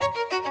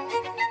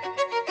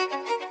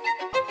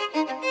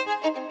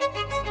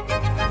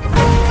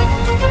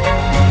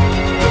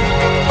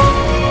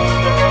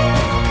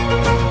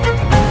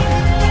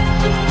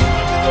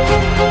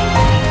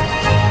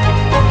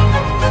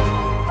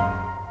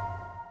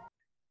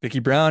Vicky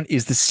Brown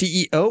is the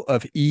CEO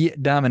of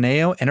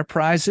eDomineo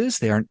Enterprises.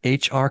 They are an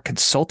HR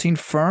consulting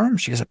firm.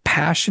 She has a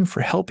passion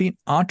for helping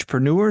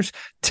entrepreneurs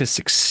to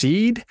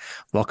succeed.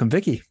 Welcome,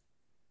 Vicky.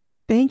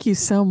 Thank you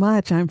so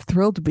much. I'm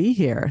thrilled to be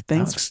here.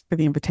 Thanks for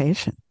the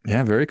invitation.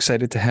 Yeah, very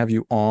excited to have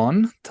you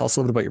on. Tell us a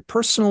little bit about your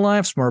personal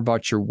life, some more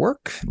about your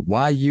work,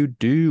 why you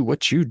do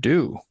what you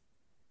do.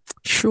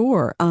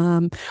 Sure.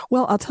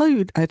 Well, I'll tell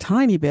you a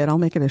tiny bit. I'll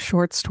make it a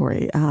short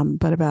story,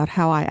 but about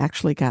how I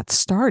actually got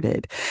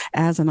started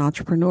as an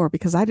entrepreneur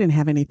because I didn't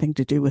have anything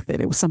to do with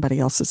it. It was somebody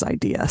else's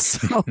idea.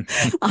 So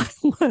I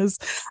was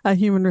a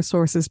human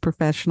resources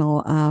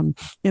professional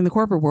in the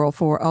corporate world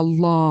for a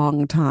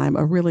long time,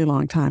 a really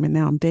long time. And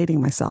now I'm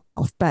dating myself.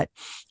 But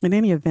in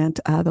any event,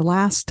 the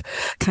last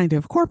kind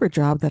of corporate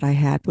job that I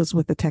had was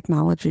with a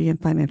technology and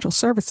financial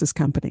services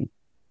company.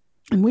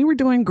 And we were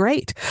doing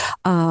great.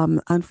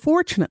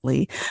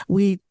 Unfortunately,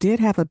 we did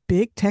have a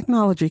big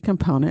technology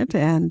component,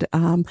 and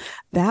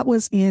that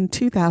was in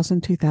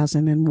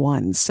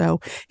 2001.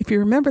 So if you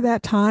remember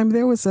that time,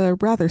 there was a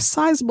rather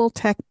sizable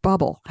tech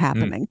bubble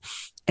happening.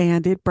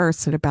 And it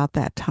burst at about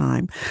that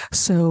time.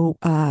 So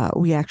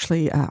we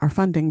actually, our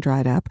funding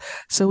dried up.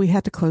 So we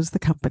had to close the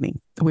company,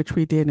 which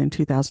we did in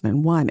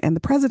 2001. And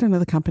the president of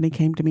the company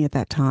came to me at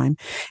that time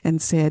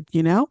and said,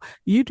 you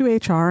do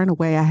HR in a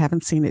way I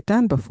haven't seen it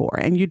done before.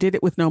 And you did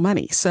it with no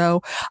money.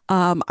 So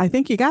I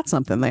think you got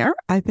something there.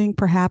 I think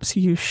perhaps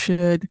you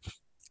should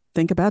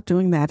think about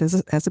doing that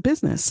as a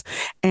business.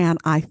 And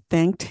I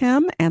thanked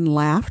him and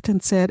laughed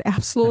and said,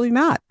 absolutely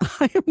not.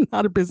 I am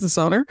not a business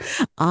owner.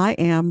 I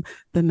am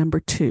the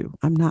number two.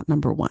 I'm not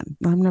number one.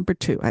 I'm number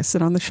two. I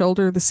sit on the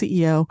shoulder of the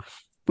CEO,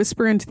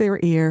 whisper into their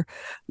ear,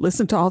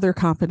 listen to all their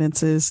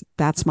confidences.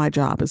 That's my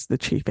job as the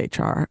chief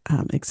HR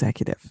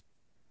executive.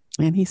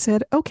 And he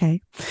said,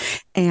 okay.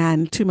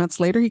 And 2 months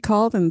later, he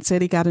called and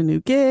said he got a new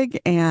gig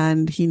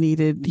and he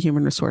needed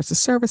human resources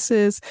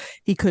services.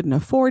 He couldn't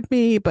afford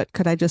me, but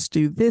could I just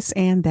do this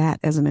and that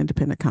as an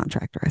independent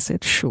contractor? I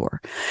said,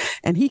 sure.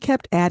 And he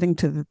kept adding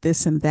to the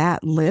this and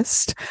that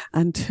list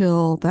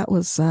until that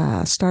was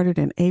started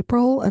in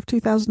April of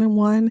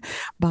 2001.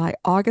 By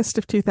August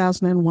of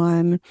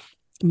 2001,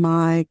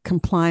 my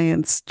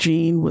compliance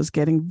gene was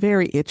getting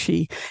very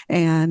itchy.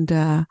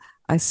 And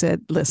I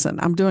said, listen,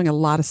 I'm doing a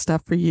lot of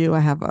stuff for you. I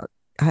have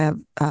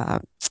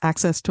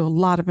access to a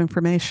lot of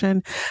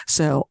information.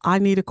 So I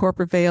need a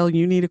corporate veil.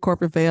 You need a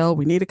corporate veil.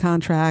 We need a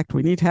contract.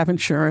 We need to have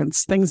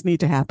insurance. Things need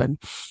to happen.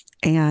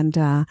 And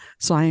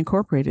so I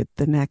incorporated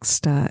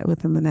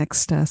within the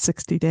next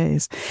 60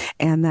 days.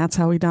 And that's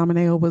how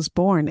eDomineo was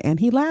born. And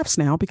he laughs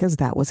now because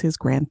that was his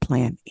grand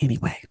plan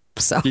anyway.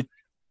 So Do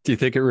you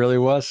think it really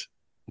was?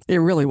 It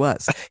really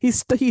was.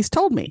 He's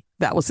told me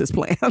that was his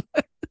plan.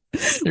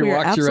 He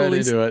walked you right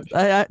into it.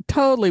 I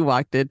totally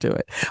walked into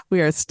it.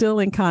 We are still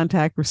in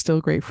contact. We're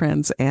still great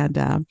friends.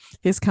 And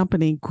his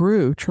company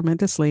grew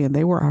tremendously. And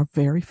they were our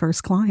very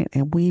first client.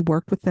 And we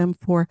worked with them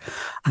for,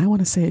 I want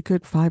to say, a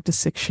good 5 to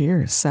 6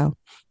 years. So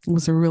it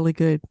was a really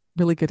good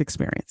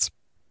experience.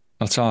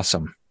 That's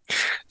awesome.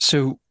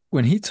 So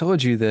when he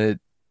told you that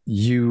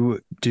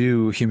you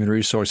do human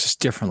resources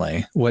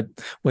differently, what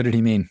did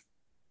he mean?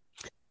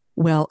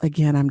 Well,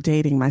 again, I'm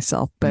dating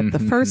myself, but the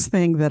first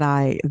thing that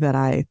I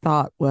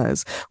thought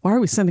was, why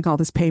are we sending all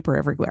this paper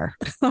everywhere?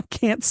 I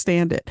can't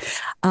stand it.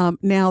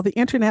 Now, the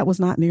internet was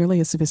not nearly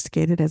as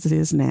sophisticated as it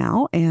is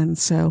now. And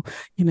so,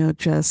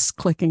 just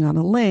clicking on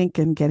a link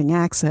and getting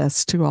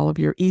access to all of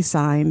your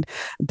e-signed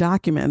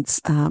documents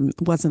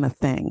wasn't a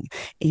thing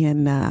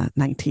in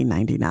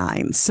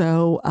 1999.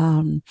 So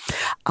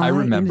I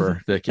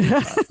remember, Vicky.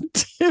 Do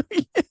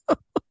you?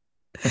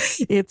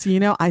 It's,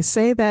 I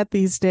say that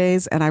these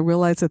days, and I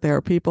realize that there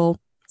are people,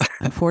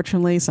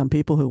 unfortunately, some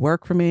people who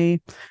work for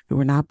me who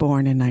were not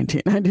born in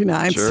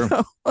 1999.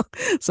 Sure.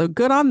 So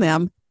good on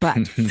them.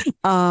 But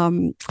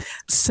I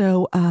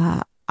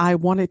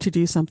wanted to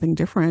do something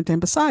different. And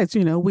besides,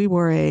 we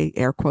were a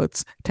air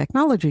quotes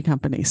technology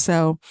company.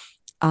 So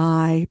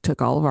I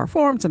took all of our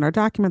forms and our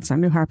documents, our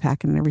new hire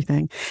packet and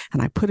everything,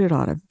 and I put it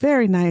on a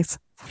very nice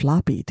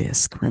floppy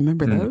disk.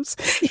 Remember those?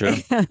 Sure.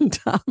 And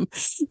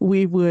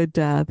we would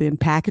then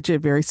package it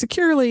very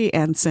securely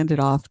and send it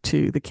off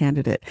to the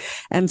candidate.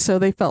 And so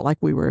they felt like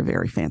we were a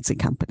very fancy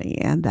company.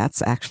 And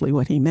that's actually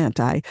what he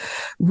meant. I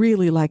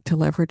really like to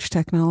leverage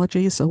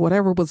technology. So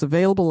whatever was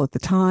available at the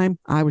time,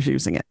 I was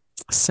using it.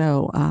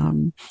 So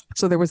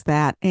there was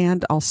that.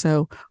 And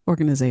also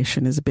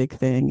organization is a big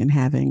thing, and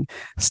having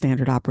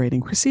standard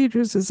operating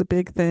procedures is a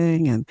big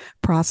thing, and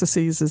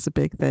processes is a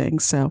big thing.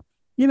 So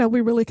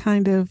we really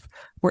kind of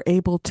were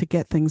able to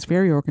get things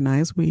very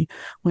organized. We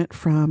went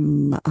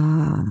from,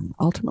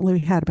 ultimately we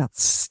had about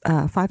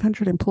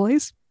 500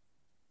 employees.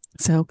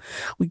 So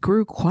we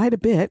grew quite a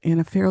bit in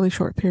a fairly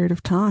short period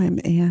of time.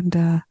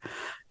 And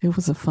it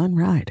was a fun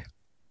ride.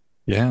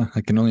 Yeah,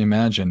 I can only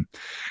imagine.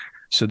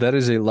 So that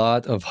is a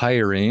lot of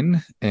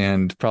hiring,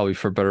 and probably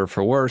for better or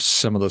for worse,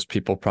 some of those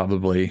people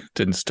probably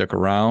didn't stick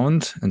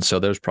around. And so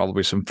there's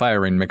probably some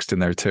firing mixed in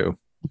there too.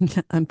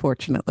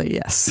 Unfortunately,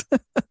 yes,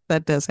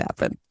 that does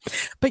happen.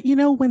 But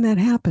when that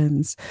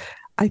happens,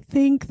 I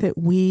think that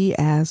we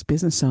as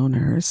business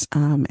owners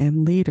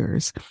and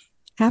leaders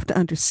have to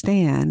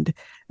understand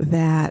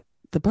that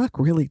the buck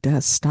really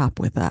does stop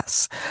with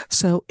us.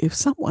 So if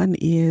someone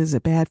is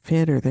a bad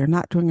fit or they're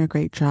not doing a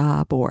great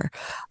job or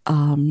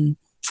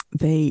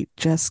they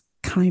just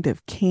kind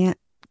of can't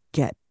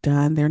get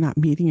done, they're not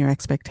meeting your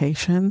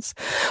expectations,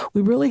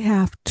 we really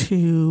have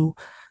to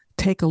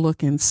take a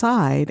look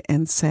inside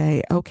and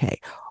say, okay,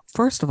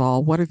 first of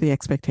all, what are the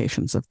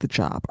expectations of the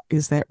job?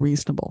 Is that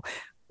reasonable?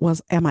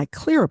 Am I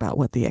clear about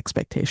what the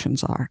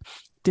expectations are?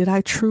 Did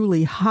I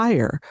truly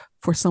hire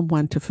for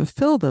someone to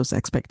fulfill those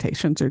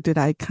expectations, or did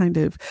I kind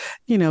of,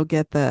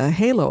 get the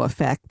halo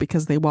effect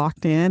because they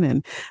walked in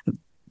and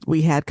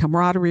we had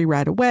camaraderie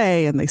right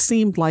away and they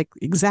seemed like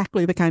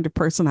exactly the kind of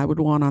person I would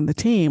want on the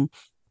team,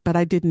 but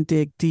I didn't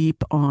dig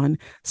deep on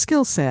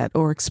skill set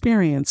or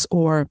experience,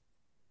 or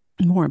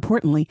more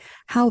importantly,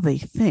 how they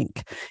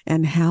think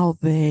and how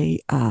they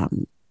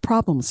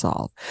problem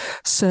solve.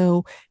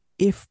 So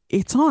if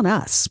it's on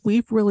us,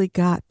 we've really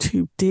got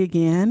to dig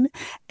in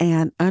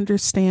and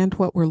understand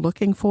what we're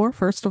looking for,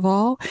 first of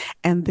all,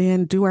 and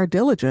then do our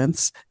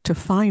diligence to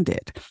find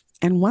it.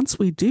 And once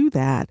we do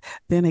that,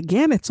 then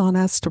again, it's on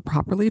us to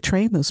properly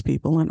train those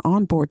people and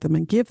onboard them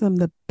and give them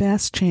the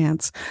best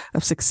chance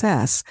of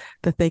success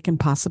that they can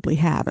possibly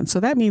have. And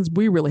so that means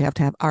we really have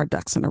to have our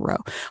ducks in a row.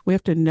 We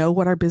have to know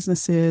what our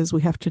business is.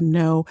 We have to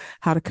know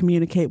how to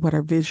communicate what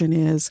our vision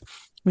is.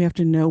 We have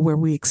to know where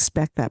we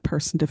expect that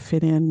person to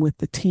fit in with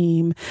the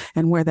team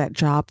and where that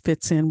job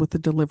fits in with the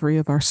delivery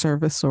of our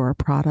service or our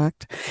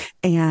product.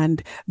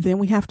 And then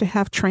we have to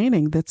have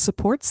training that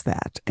supports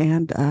that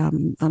and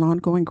an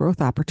ongoing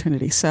growth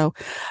opportunity. So,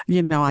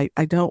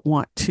 I don't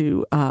want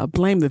to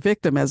blame the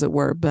victim, as it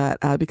were, but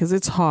because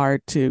it's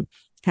hard to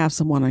have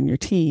someone on your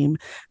team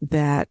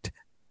that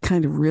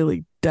kind of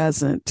really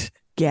doesn't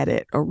get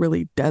it or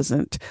really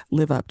doesn't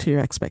live up to your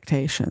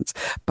expectations.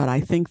 But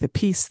I think the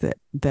piece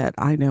that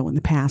I know in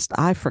the past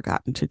I've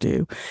forgotten to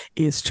do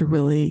is to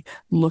really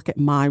look at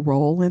my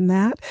role in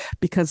that,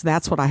 because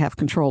that's what I have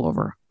control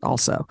over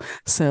also.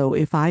 So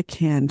if I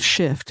can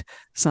shift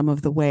some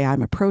of the way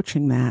I'm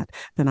approaching that,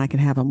 then I can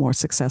have a more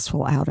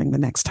successful outing the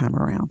next time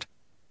around.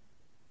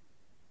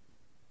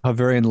 How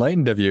very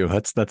enlightened of you.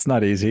 That's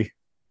not easy.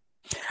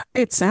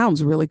 It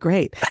sounds really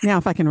great. Now,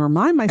 if I can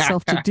remind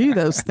myself to do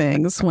those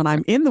things when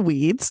I'm in the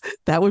weeds,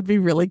 that would be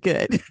really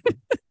good.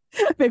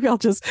 Maybe I'll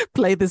just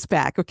play this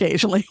back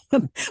occasionally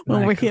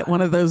when we hit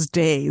one of those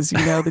days,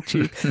 that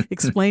you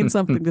explain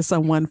something to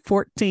someone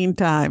 14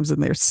 times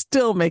and they're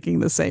still making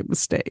the same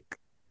mistake.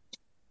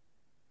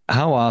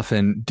 How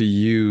often do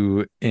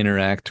you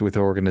interact with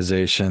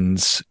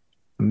organizations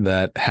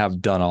that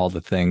have done all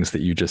the things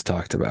that you just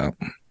talked about?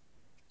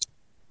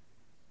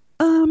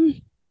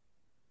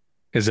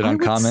 Is it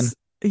uncommon?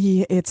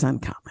 Yeah, it's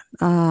uncommon.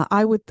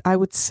 I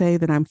would say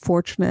that I'm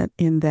fortunate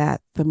in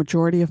that the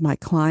majority of my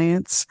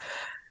clients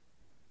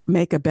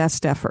make a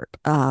best effort.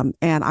 And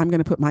I'm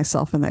going to put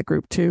myself in that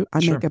group too.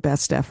 I Sure. make a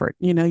best effort.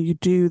 You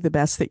do the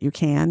best that you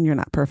can. You're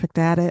not perfect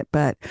at it,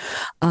 but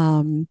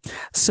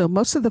so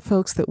most of the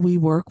folks that we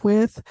work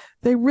with,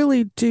 they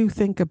really do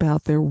think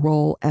about their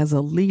role as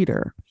a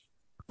leader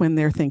when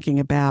they're thinking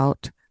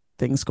about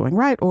things going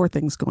right or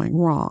things going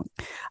wrong.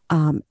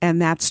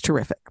 And that's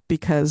terrific,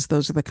 because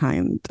those are the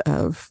kind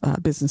of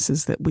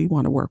businesses that we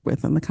want to work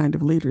with and the kind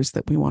of leaders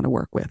that we want to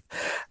work with.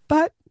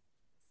 But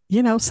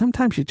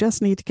sometimes you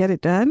just need to get it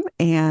done,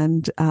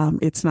 and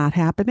it's not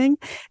happening.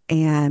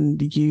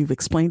 And you've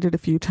explained it a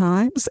few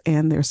times,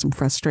 and there's some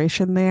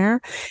frustration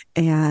there.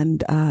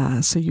 And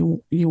so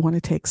you want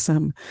to take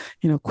some,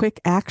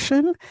 quick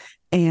action.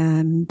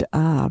 And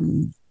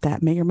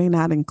that may or may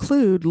not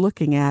include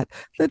looking at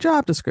the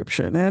job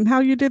description and how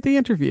you did the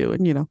interview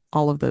and,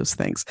 all of those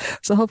things.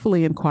 So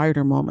hopefully in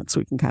quieter moments,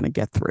 we can kind of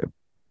get through.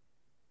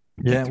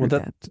 Yeah, well,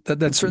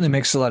 that certainly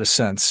makes a lot of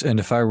sense. And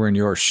if I were in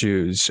your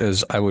shoes,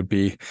 as I would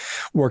be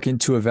working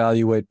to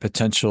evaluate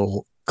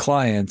potential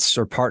clients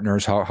or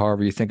partners,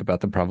 however you think about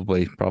them,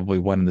 probably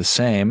one and the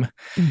same,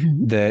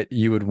 that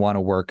you would want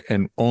to work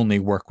and only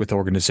work with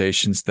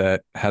organizations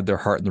that had their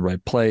heart in the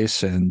right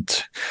place,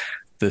 and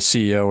the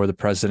CEO or the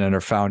president or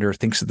founder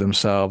thinks of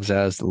themselves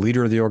as the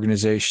leader of the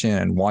organization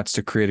and wants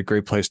to create a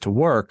great place to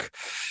work,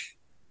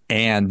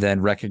 and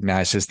then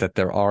recognizes that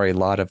there are a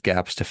lot of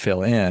gaps to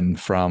fill in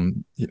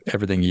from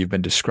everything you've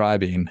been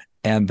describing,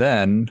 and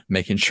then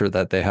making sure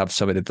that they have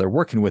somebody that they're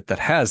working with that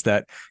has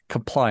that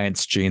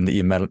compliance gene that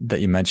you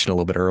mentioned a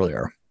little bit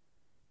earlier.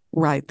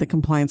 Right. The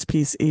compliance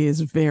piece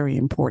is very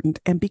important.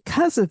 And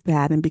because of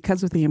that, and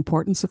because of the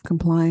importance of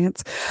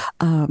compliance,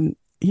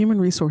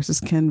 human resources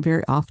can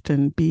very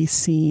often be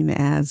seen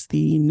as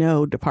the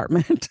no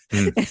department.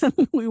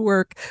 And we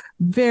work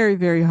very,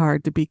 very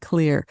hard to be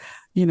clear.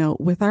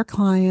 With our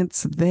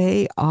clients,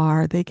 they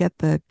get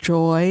the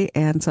joy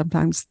and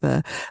sometimes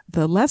the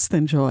less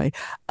than joy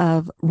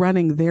of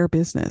running their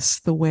business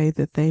the way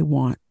that they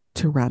want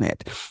to run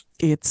it.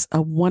 It's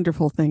a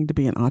wonderful thing to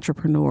be an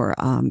entrepreneur.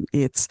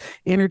 It's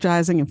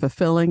energizing and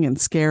fulfilling and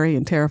scary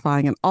and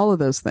terrifying and all of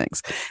those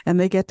things. And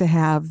they get to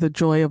have the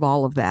joy of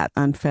all of that,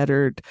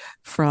 unfettered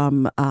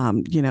from,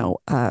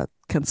 a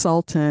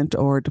consultant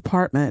or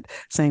department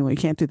saying, well, you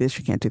can't do this,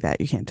 you can't do that,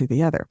 you can't do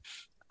the other.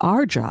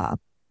 Our job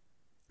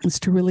is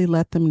to really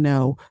let them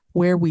know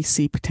where we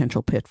see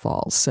potential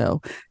pitfalls.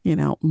 So,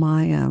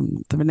 my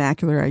the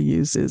vernacular I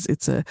use is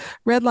it's a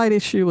red light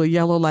issue, a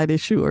yellow light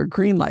issue, or a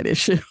green light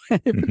issue.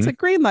 If it's a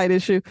green light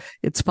issue,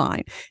 it's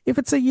fine. If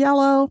it's a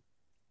yellow,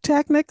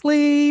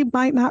 technically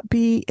might not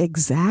be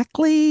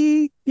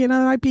exactly, there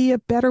might be a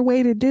better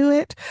way to do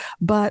it,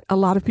 but a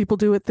lot of people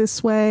do it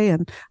this way,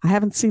 and I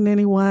haven't seen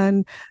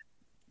anyone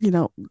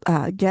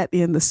get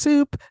in the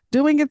soup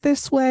doing it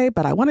this way,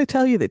 but I want to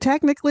tell you that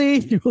technically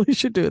you really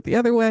should do it the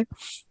other way.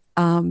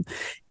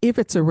 If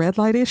it's a red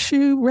light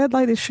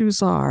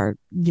issues are,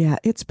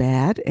 it's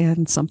bad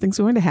and something's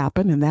going to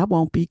happen and that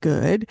won't be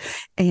good.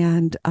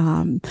 And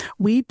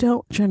we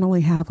don't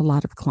generally have a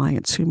lot of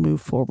clients who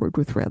move forward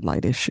with red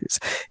light issues.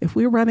 If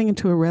we're running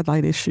into a red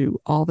light issue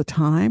all the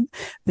time,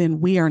 then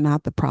we are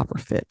not the proper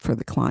fit for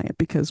the client,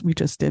 because we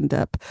just end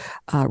up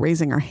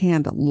raising our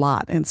hand a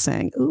lot and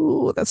saying,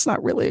 ooh, that's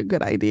not really a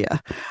good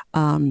idea.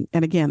 And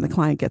again, the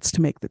client gets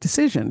to make the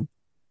decision.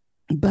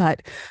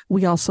 But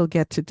we also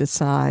get to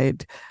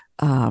decide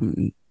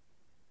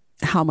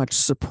how much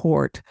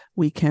support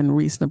we can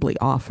reasonably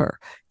offer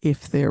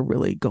if they're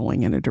really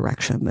going in a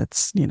direction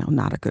that's,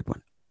 not a good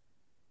one.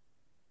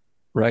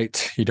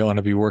 Right. You don't want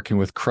to be working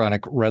with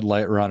chronic red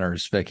light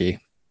runners,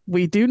 Vicky.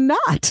 We do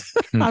not.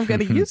 I'm going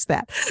to use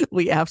that.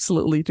 We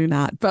absolutely do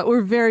not. But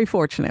we're very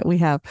fortunate. We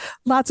have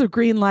lots of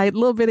green light, a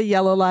little bit of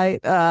yellow light.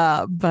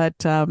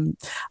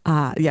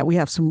 We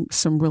have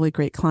some really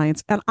great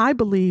clients. And I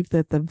believe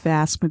that the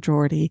vast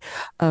majority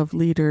of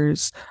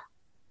leaders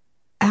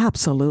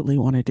absolutely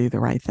want to do the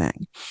right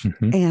thing.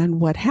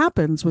 And what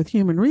happens with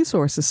human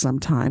resources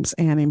sometimes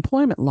and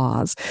employment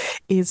laws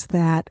is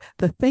that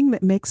the thing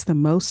that makes the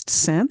most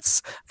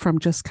sense from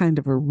just kind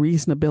of a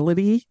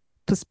reasonability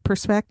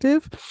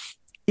perspective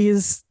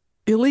is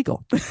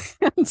illegal.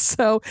 And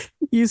so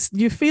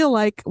you feel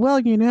like,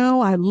 well,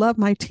 I love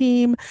my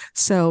team,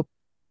 so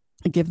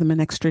I give them an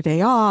extra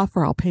day off,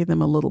 or I'll pay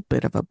them a little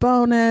bit of a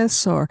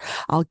bonus, or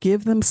I'll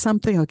give them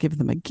something. I'll give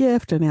them a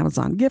gift, an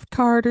Amazon gift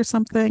card or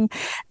something.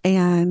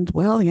 And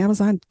well, the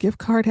Amazon gift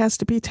card has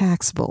to be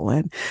taxable,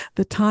 and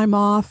the time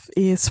off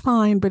is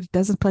fine, but it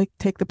doesn't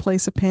take the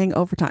place of paying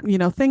overtime,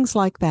 things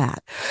like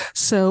that.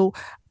 So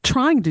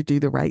trying to do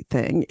the right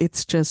thing,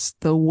 it's just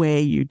the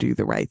way you do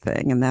the right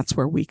thing, and that's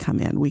where we come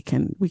in. We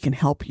can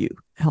help you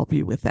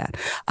with that.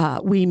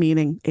 We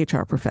meaning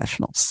HR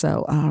professionals.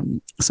 So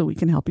we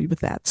can help you with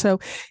that. So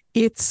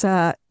it's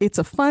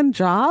a fun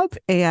job,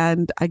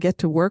 and I get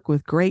to work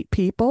with great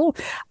people.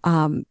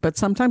 But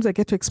sometimes I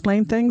get to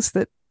explain things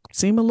that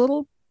seem a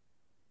little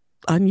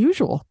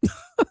unusual.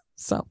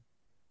 So.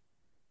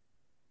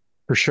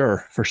 For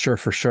sure.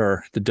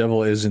 The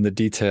devil is in the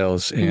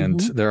details, and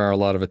there are a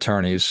lot of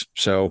attorneys.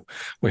 So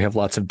we have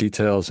lots of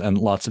details and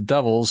lots of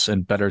devils,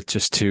 and better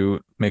just to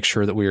make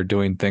sure that we are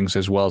doing things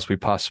as well as we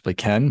possibly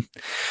can.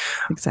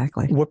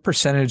 Exactly. What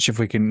percentage, if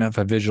we can have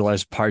a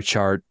visualized pie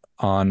chart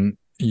on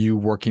you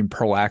working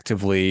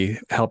proactively,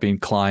 helping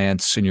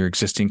clients and your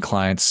existing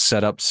clients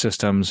set up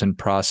systems and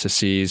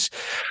processes,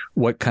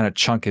 what kind of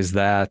chunk is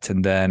that?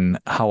 And then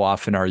how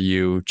often are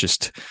you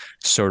just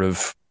sort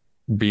of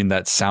being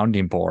that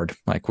sounding board,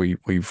 like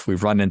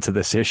we've run into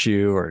this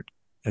issue, or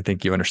I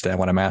think you understand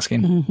what I'm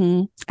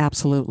asking.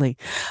 Absolutely.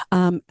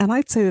 And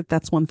I'd say that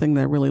that's one thing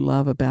that I really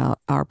love about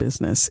our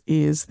business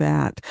is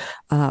that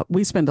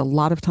we spend a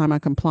lot of time on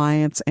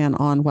compliance and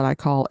on what I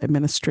call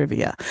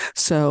administrivia.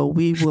 So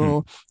we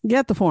will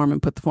get the form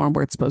and put the form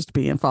where it's supposed to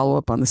be and follow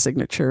up on the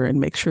signature and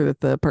make sure that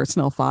the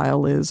personnel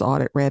file is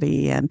audit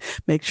ready and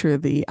make sure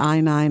the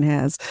I-9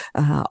 has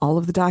all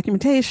of the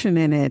documentation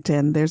in it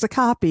and there's a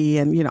copy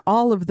and,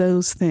 all of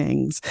those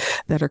things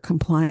that are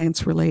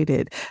compliance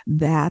related.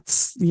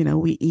 That's,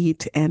 we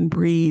eat and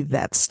breathe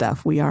that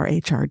stuff. We are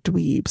HR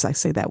dweebs. I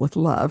say that with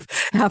love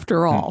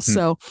after all.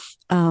 So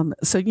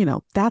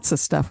that's the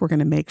stuff we're going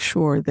to make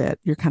sure that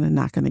you're kind of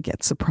not going to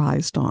get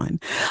surprised on.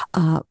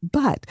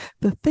 But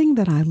the thing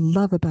that I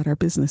love about our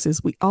business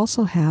is we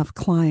also have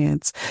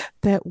clients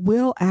that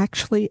will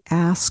actually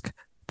ask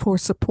for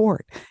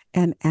support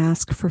and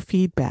ask for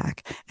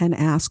feedback and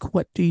ask,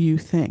 what do you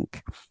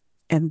think?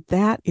 And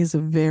that is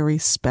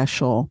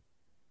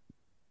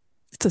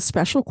it's a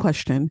special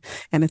question,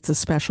 and it's a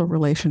special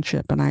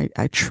relationship, and I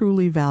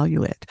truly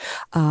value it.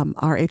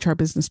 Our HR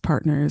business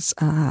partners,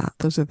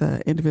 those are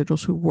the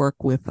individuals who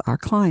work with our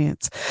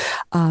clients.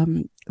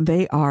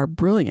 They are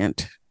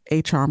brilliant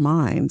HR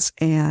minds,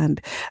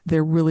 and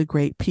they're really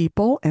great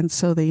people. And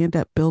so they end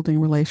up building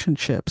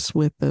relationships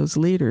with those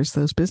leaders,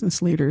 those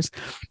business leaders.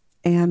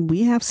 And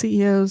we have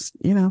CEOs,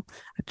 I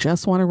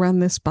just want to run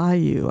this by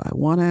you. I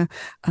want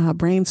to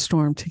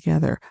brainstorm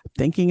together,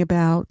 thinking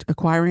about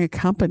acquiring a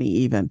company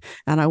even.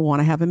 And I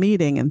want to have a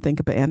meeting and think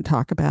about and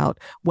talk about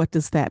what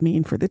does that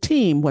mean for the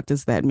team? What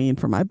does that mean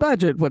for my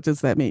budget? What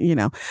does that mean?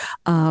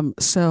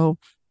 So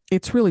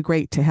it's really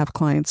great to have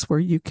clients where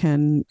you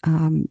can,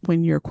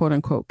 when you're quote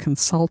unquote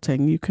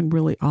consulting, you can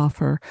really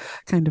offer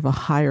kind of a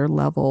higher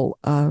level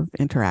of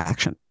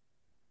interaction.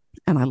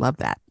 And I love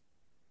that.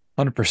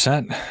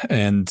 100%.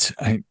 And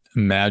I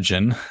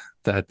imagine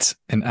that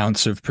an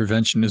ounce of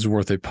prevention is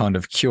worth a pound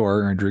of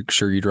cure. I'm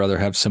sure you'd rather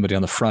have somebody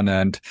on the front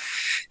end.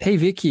 Hey,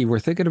 Vicky, we're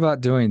thinking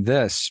about doing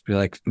this. Be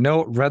like,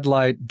 no, red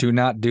light, do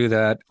not do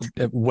that.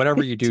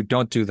 Whatever you do,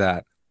 don't do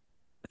that.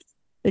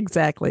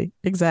 Exactly.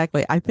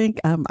 Exactly. I think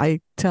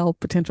I tell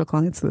potential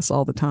clients this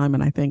all the time.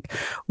 And I think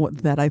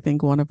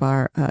one of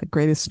our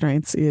greatest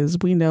strengths is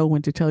we know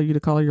when to tell you to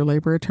call your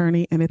labor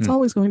attorney, and it's Hmm.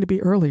 always going to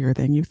be earlier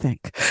than you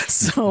think.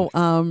 So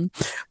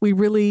we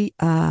really,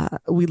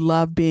 we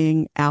love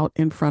being out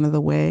in front of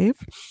the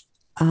wave.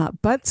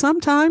 But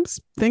sometimes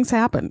things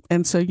happen.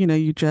 And so,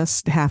 you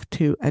just have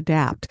to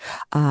adapt.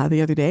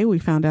 The other day, we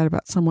found out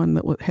about someone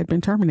that had been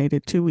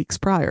terminated 2 weeks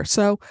prior.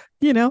 So,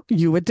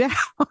 you adapt.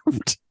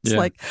 It's Yeah.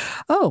 like,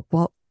 oh,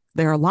 well,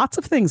 there are lots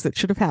of things that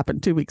should have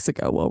happened 2 weeks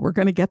ago. Well, we're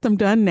going to get them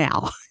done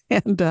now.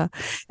 And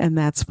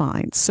that's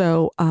fine.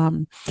 So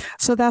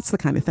that's the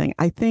kind of thing.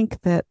 I think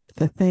that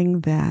the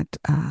thing that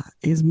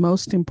is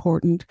most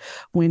important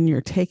when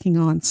you're taking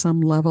on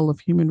some level of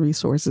human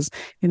resources,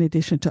 in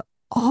addition to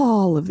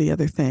all of the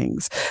other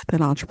things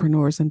that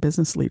entrepreneurs and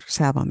business leaders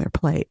have on their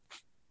plate.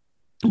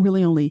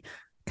 Really, only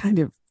kind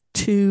of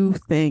two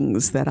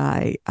things that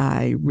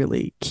I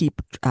really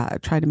keep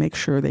try to make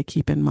sure they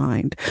keep in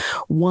mind.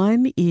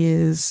 One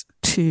is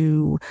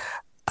to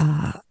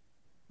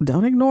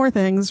don't ignore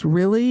things.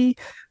 Really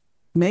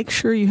make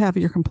sure you have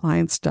your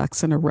compliance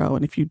ducks in a row.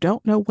 And if you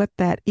don't know what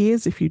that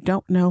is, if you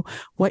don't know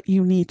what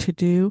you need to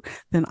do,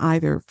 then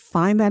either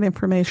find that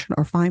information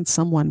or find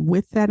someone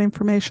with that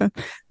information.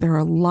 There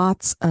are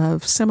lots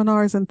of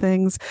seminars and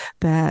things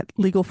that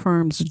legal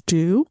firms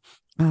do.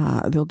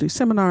 They'll do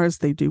seminars,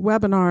 they do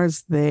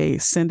webinars, they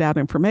send out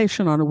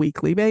information on a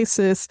weekly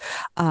basis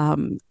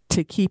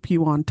to keep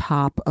you on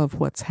top of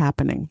what's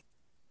happening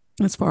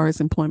as far as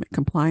employment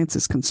compliance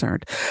is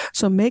concerned.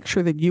 So make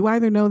sure that you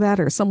either know that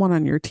or someone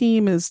on your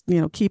team is,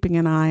 keeping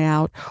an eye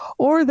out,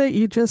 or that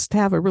you just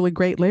have a really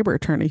great labor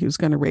attorney who's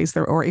going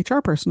to or HR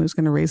person who's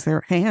going to raise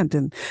their hand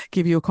and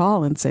give you a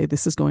call and say,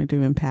 this is going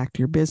to impact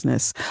your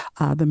business.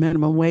 The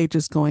minimum wage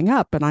is going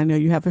up, and I know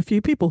you have a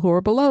few people who are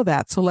below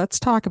that. So let's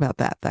talk about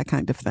that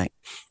kind of thing.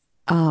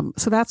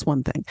 So that's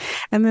one thing.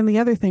 And then the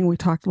other thing, we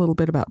talked a little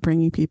bit about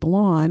bringing people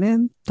on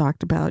and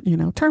talked about,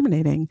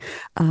 terminating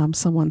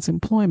someone's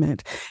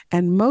employment,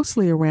 and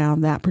mostly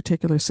around that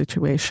particular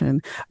situation.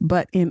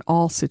 But in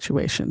all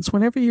situations,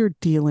 whenever you're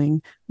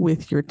dealing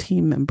with your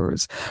team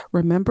members,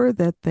 remember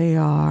that they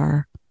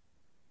are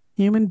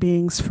human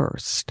beings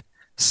first.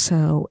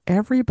 So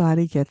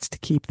everybody gets to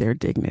keep their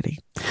dignity.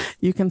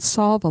 You can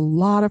solve a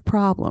lot of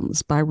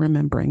problems by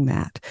remembering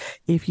that.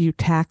 If you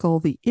tackle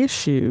the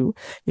issue,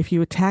 if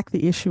you attack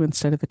the issue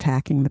instead of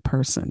attacking the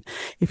person,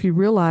 if you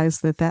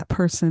realize that that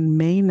person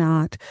may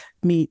not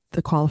meet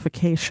the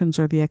qualifications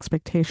or the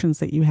expectations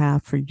that you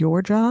have for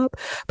your job,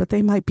 but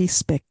they might be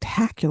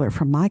spectacular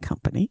for my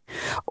company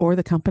or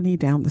the company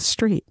down the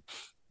street.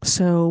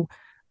 So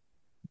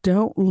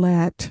don't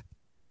let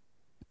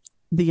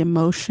the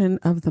emotion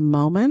of the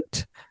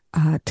moment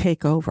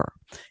take over.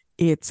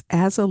 It's,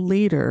 as a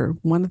leader,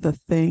 one of the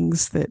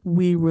things that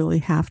we really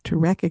have to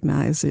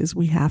recognize is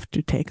we have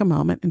to take a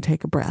moment and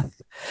take a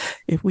breath.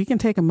 If we can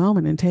take a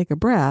moment and take a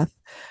breath,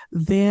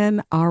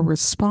 then our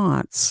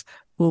response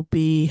will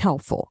be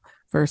helpful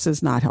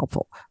versus not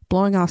helpful.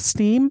 Blowing off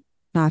steam,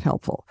 not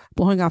helpful.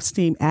 Blowing off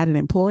steam at an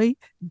employee,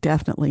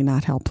 definitely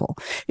not helpful.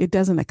 It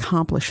doesn't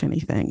accomplish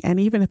anything. And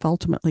even if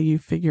ultimately you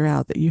figure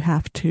out that you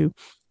have to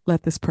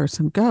let this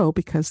person go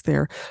because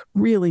they're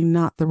really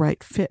not the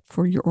right fit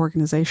for your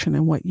organization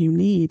and what you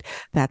need,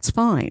 that's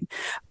fine.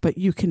 But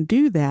you can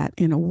do that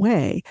in a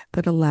way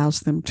that allows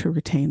them to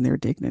retain their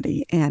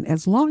dignity. And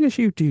as long as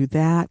you do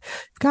that,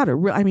 you've got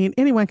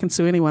anyone can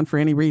sue anyone for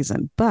any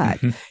reason. But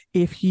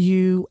if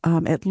you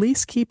at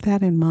least keep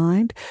that in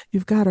mind,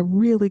 you've got a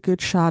really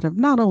good shot of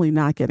not only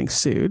not getting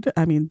sued.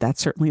 I mean, that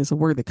certainly is a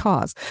worthy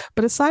cause.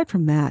 But aside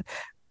from that,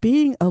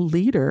 being a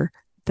leader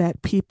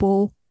that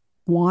people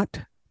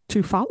want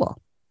to follow.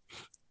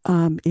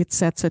 It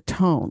sets a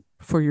tone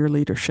for your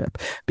leadership,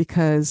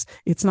 because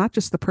it's not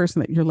just the person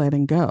that you're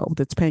letting go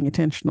that's paying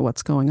attention to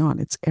what's going on.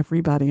 It's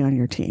everybody on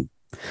your team.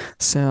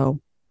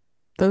 So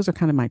those are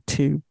kind of my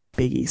two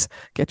biggies.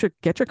 Get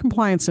your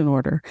compliance in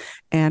order,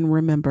 and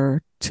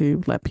remember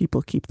to let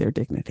people keep their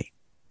dignity.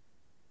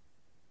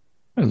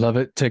 I love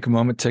it. Take a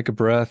moment, take a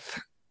breath,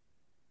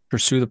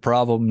 pursue the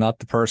problem, not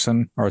the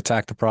person, or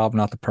attack the problem,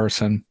 not the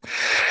person.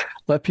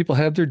 Let people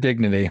have their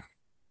dignity.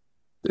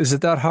 Is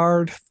it that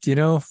hard?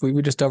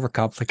 We just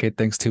overcomplicate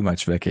things too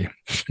much, Vicky.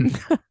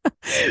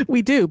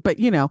 We do, but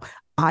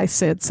I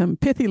said some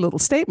pithy little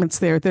statements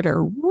there that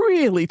are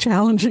really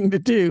challenging to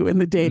do in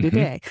the day to Mm-hmm.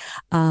 day.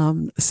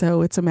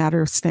 So it's a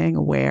matter of staying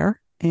aware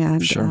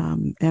Sure.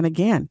 and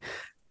again,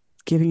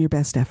 giving your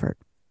best effort.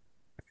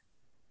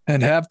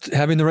 And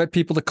having the right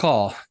people to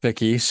call,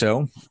 Vicky.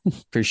 So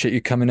appreciate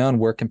you coming on.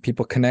 Where can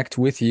people connect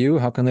with you?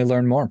 How can they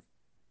learn more?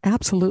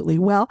 Absolutely.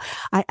 Well,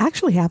 I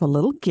actually have a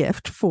little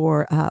gift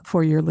for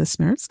your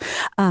listeners.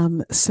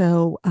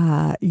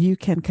 You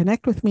can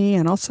connect with me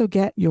and also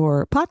get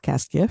your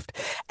podcast gift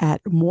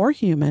at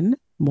morehuman,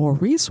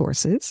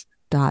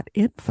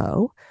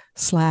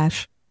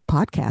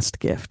 moreresources.info/podcast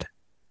gift.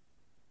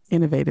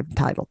 Innovative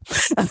title.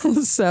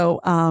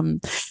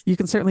 You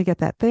can certainly get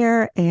that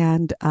there.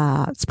 And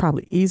it's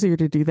probably easier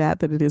to do that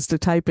than it is to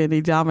type in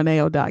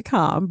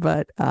idomeneo.com.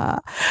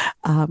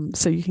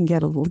 So you can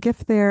get a little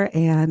gift there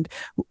and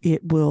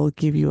it will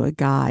give you a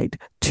guide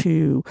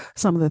to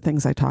some of the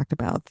things I talked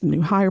about, the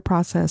new hire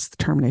process, the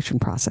termination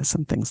process,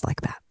 and things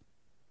like that.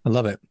 I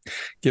love it.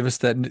 Give us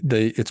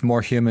it's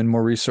more human,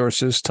 more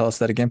resources. Tell us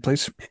that again,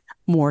 please.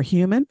 More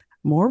human,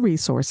 more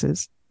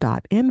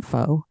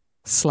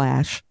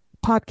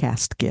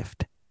resources.info/podcast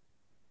gift.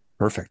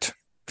 Perfect.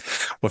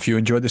 Well, if you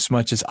enjoyed this as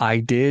much as I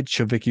did,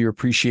 show Vicky your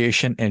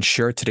appreciation and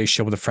share today's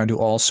show with a friend who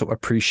also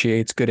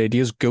appreciates good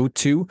ideas. Go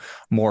to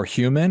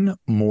morehuman,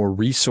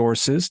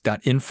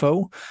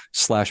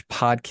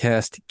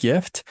 moreresources.info/podcast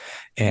gift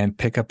and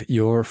pick up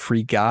your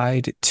free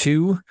guide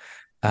to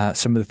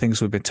some of the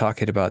things we've been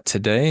talking about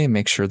today.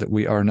 Make sure that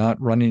we are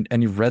not running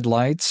any red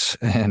lights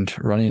and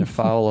running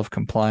afoul of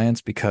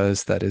compliance,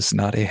 because that is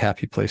not a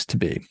happy place to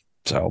be.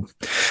 So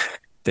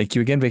thank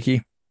you again,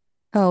 Vicky.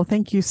 Oh,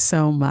 thank you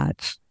so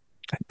much.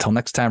 Until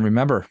next time,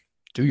 remember,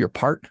 do your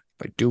part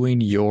by doing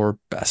your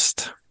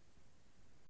best.